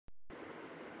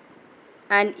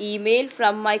An email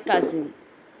from my cousin.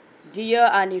 Dear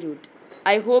Anirudh,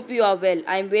 I hope you are well.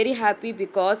 I am very happy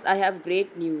because I have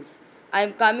great news. I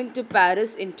am coming to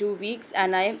Paris in 2 weeks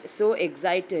and I am so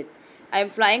excited. I am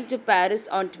flying to Paris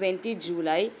on 20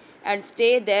 July and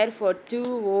stay there for 2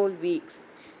 whole weeks.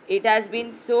 It has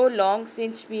been so long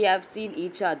since we have seen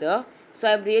each other, so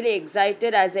I am really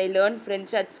excited. As I learned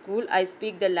French at school, I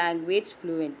speak the language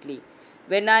fluently.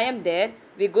 When I am there,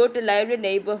 we go to lively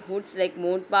neighborhoods like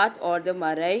Montmartre or the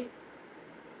Marais,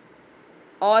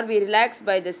 or we relax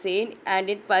by the Seine and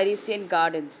in Parisian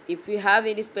gardens. If you have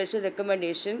any special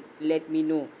recommendation, let me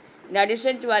know. In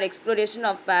addition to our exploration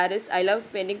of Paris, I love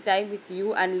spending time with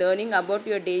you and learning about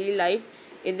your daily life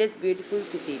in this beautiful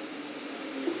city.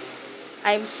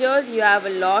 I am sure you have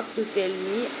a lot to tell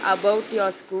me about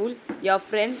your school, your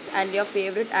friends, and your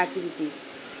favorite activities.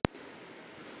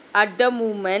 At the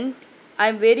moment, I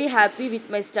am very happy with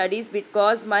my studies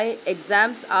because my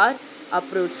exams are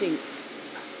approaching.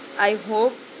 I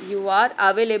hope you are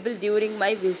available during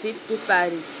my visit to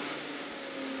Paris.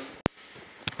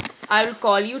 I will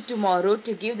call you tomorrow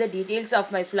to give the details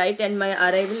of my flight and my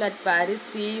arrival at Paris.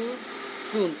 See you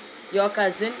soon. Your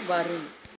cousin Varun.